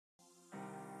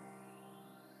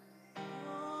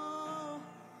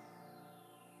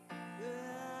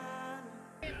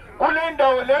kule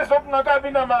ndawo lezo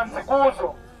okungakabi namanzi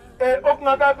kuzo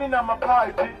okungakabi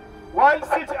namapipe while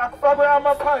sithi akufakwe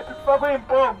amapipe kufakwe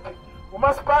impompi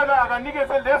umasipala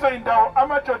akanikeze lezo indawo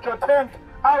ama-jojo tank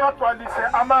awagcwalise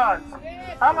amanzi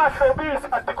angahlobisi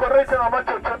adecorate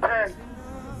ngama-jojo tank.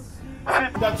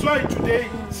 That's why today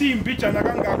siyimbijana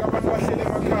kangaka abantu bahlele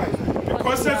emakhaya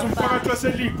because senza umphakathi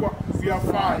waseLikwa we are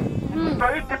fine.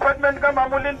 I-department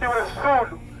kamama uLindiwe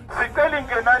Sisulu sicela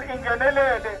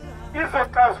ingenelele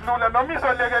izoxazulula noma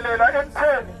izolekelela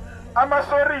ekutheni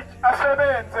ama-storage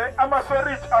asebenze,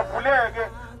 ama-storage avuleke,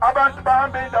 abantu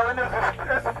bahambe endaweni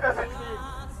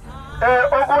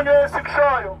okunye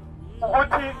esikushoyo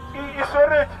ukuthi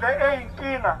i-storage le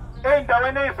eyinkinga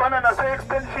ey'ndaweni ey'fana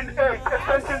nase-extension 8,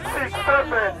 extension 6,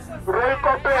 7,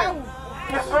 Roycopel,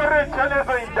 i-storage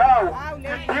yalezo y'ndawo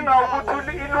idinga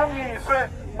ukuthi ilungiswe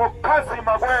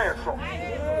ngokuphazima kweso.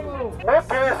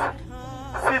 Ngogesi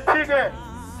sithi-ke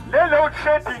le-load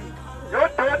shedding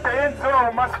yododa yenziwa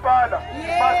umasipala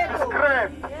must be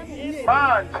scrapped.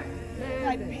 Manje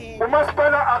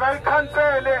umasipala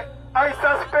akayikhansele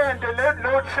ayisuspende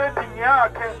le-load shedding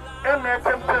yakhe engekho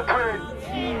emthethweni.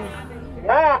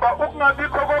 Ngoba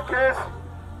ukungabikho kogesi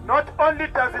not only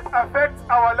does it affect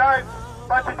our lives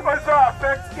but it also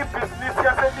affects i-business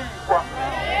yaseLikwa.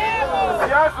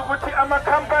 Siyazi ukuthi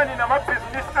amakhampani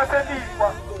namabhizinisi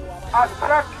aseLikwa are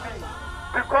struggling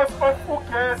because of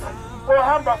ugesi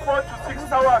ohamba 4 to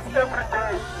 6 hours every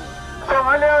day. So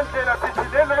ngaleyo ndlela sithi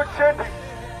le-load shedding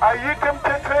ayikho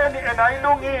emthethweni and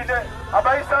ayilungile,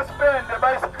 abayisuspende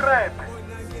bayiscrape.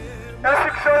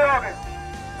 Esikushoyo-ke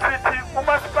sithi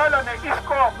umasipala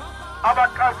ne-Eskom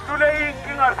abaxazulule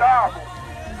iy'nkinga zabo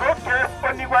zogesi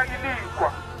onikwa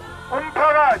iLikwa.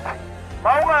 Umphakathi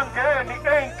mawungangeni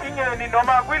ey'nkingeni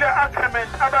noma kwile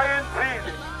agreement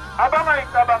abayenzile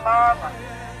abangayicabanganga,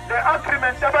 le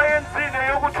agreement abayenzile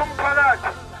yokuthi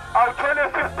umphakathi awuthole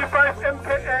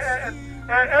 55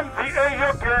 MVA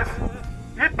yogesi,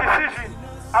 i-decision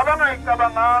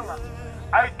abangayicabanganga.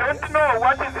 I don't know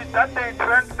what is it that they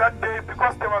drank that day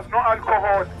because there was no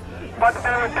alcohol, but they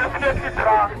were definitely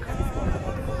drunk.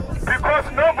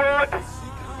 Because nobody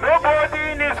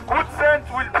in his good sense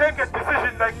will take a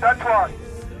decision like that one.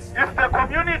 If the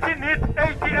community needs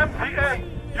 80 MVA,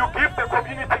 you give the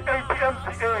community 80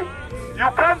 MVA. You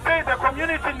can't say the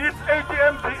community needs 80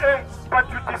 MVA, but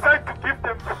you decide to give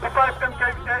them 55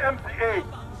 MVA.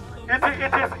 It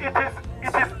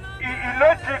is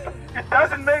illogic. It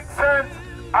doesn't make sense.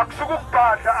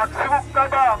 Akusukubhadla,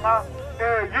 akusukukabanga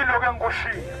yiloke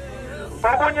ngushiya.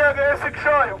 Okunye-ke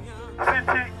esikushoyo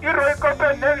sithi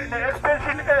i-Roycopel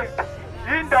ne-extension 8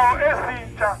 yindawo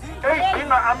ezintsha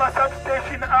ey'dinga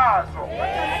ama-substation azo.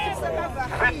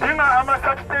 Zidinga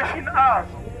ama-substation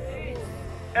azo.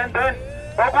 And then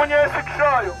okunye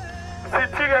esikushoyo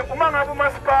sithi-ke uma ngabe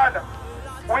umasipala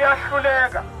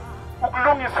uyahluleka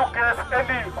ukulungisa ugesi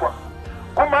eLikwa.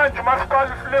 Kumanje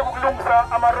umasipala uhluleka ukulungisa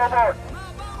amarobot,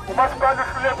 umasipala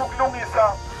uhluleka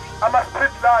ukulungisa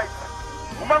ama-street lights.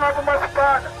 Uma ngabe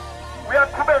umasipala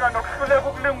uyaqhubeka nokuhluleka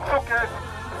ukulungisa ugesi,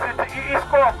 sithi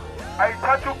i-Eskom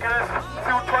ayithathe ugesi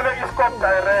siwuthole i-Eskom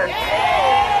direct.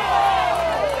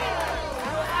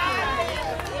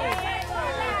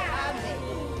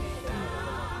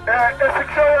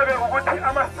 Esikushoyo-ke ukuthi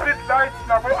ama-street lights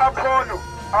nabo-Apollo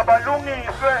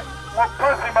abalungiswe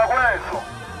ngokuphazima kweso.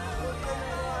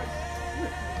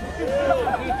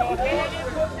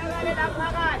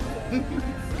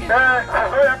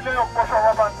 Sizoya kuleyo kuboshwa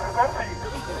kwabantu sizofika.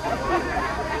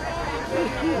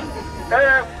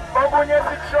 Okunye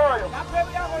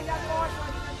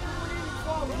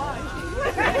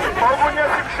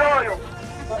esikushoyo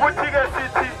ukuthi-ke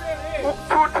sithi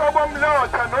ukuthuthwa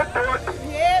komlotha nodoti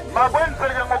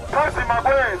makwenzeke ngokuphazima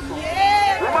kweso.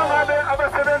 Uma ngabe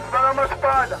abasebenzi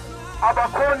bakamasipala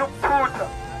abakhona ukuthutha,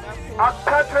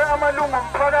 akuthathwe amalungu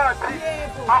omphakathi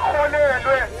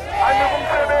aholelwe anikwe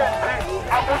umsebenzi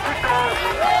abuthi idosi.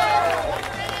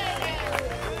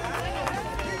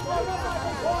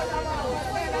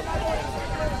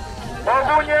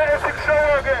 Okunye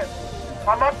esikushoyo-ke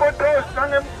ama-potholes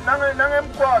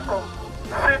nangemgwaqo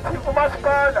sithi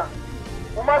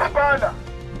umasipala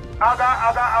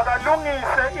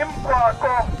akalungise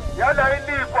imigwaqo yala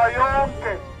iLikwa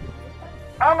yonke,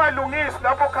 angalungisi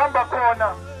lapho kuhamba khona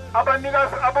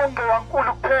abanikazi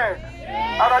abongqewankulu kuphela,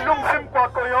 akalungise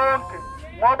imigwaqo yonke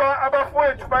ngoba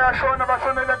abafowethu bayashona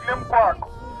bashonele kule migwaqo.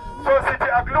 So sithi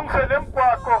akulungise le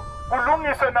migwaqo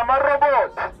kulungiswe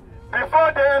namarobot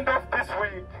before the end of this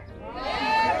week.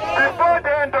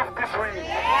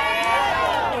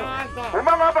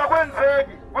 Uma ngaba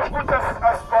kwenzeki kusho ukuthi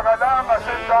asivakalanga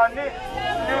senzani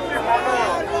imvunulo.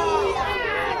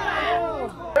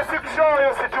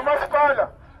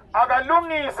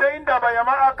 akalungise indaba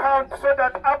yama-account so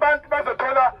that abantu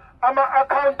bazothola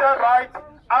ama-account right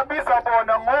abiza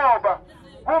bona, ngoba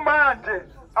kumanje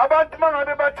abantu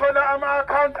mangabe bathola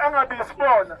ama-account angabi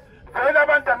isibona vele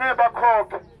abantu angeke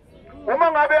bakhokhe.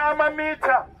 Uma ngabe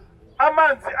amamitha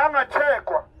amanzi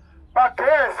angacheckwa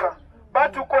bageza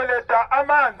bathi ukoleta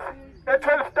amanzi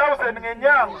e-12,000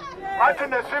 ngenyanga ngathi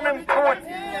ne-swimming pool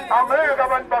angeke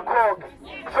abantu bakhokhe.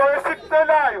 So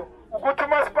esikucelayo ukuthi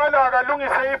umasipala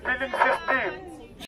akalungise i-billing system